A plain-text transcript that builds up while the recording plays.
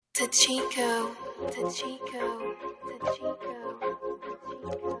To Chico, to Chico, to Chico.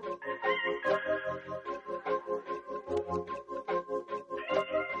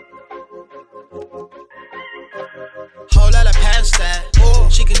 Whole lot of past that,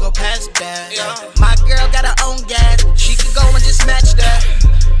 she can go past that. My girl got her own gas, she could go and just match that.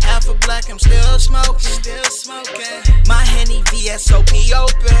 Half a black, I'm still smoking. My Henny VSOP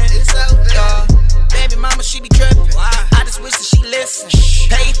open. Baby mama, she be trippin'. I just wish that she listen.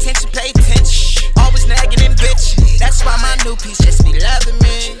 Pay attention, always nagging and bitchin'. That's why my new piece just be loving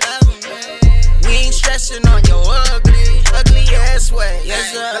me. We ain't stressing on your ugly ass way.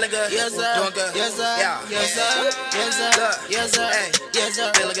 Yes sir, yes sir, doing good. Yes sir, yes sir, yes sir, yes sir, yes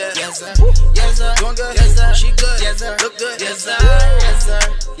sir, feeling good. Yes sir, yes sir, doing good. Yes sir, she good. Yes sir, look good. Yes sir, yes sir,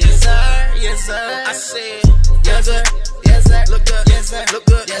 yes sir, yes sir. I said, yes sir, yes sir, look good. Yes sir, look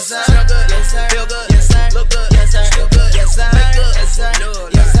good. Yes sir, smell good. Yes sir, feel good. Yes sir, look good. Yes sir, feel good. Yes sir, make good. Yes sir,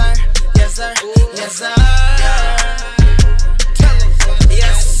 yes sir, yes sir, yes sir.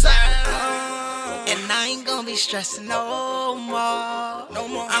 Yes sir. And I ain't gonna be stressing no more. No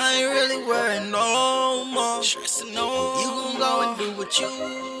more. I ain't really worried no more. Stressing no more. You gon' go and do what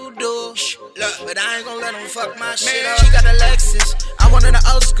you do. Look, but I ain't gon' let them fuck my shit up. She got a Lexus, I wanted an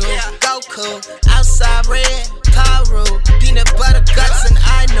old school. Goku, outside red, Paru, peanut butter guts, and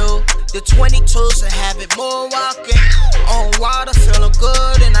I knew the 22s will have it more walking. On water, feeling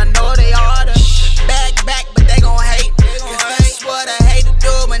good, and I know they oughta. Back, but they gon' hate. Cause that's what I hate to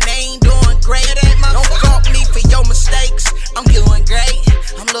do when they ain't doing great. Don't fault me for your mistakes, I'm doing great.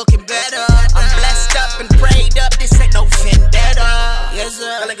 I'm looking better, I'm blessed up and prayed up. This ain't no vendetta. Yes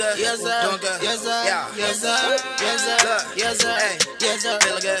sir, feeling good. Yes sir, doing good. Yes sir, yes sir, yes sir, yes sir, yes sir,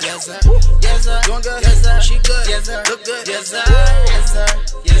 feeling good. Yes sir, yes sir, doing good. Yes sir, she good. Yes sir, look good. Yes sir, yes sir,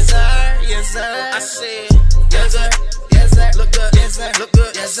 yes sir, yes sir. I said, yes sir, yes sir, look good. Yes sir, look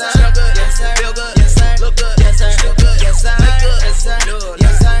good. Yes sir.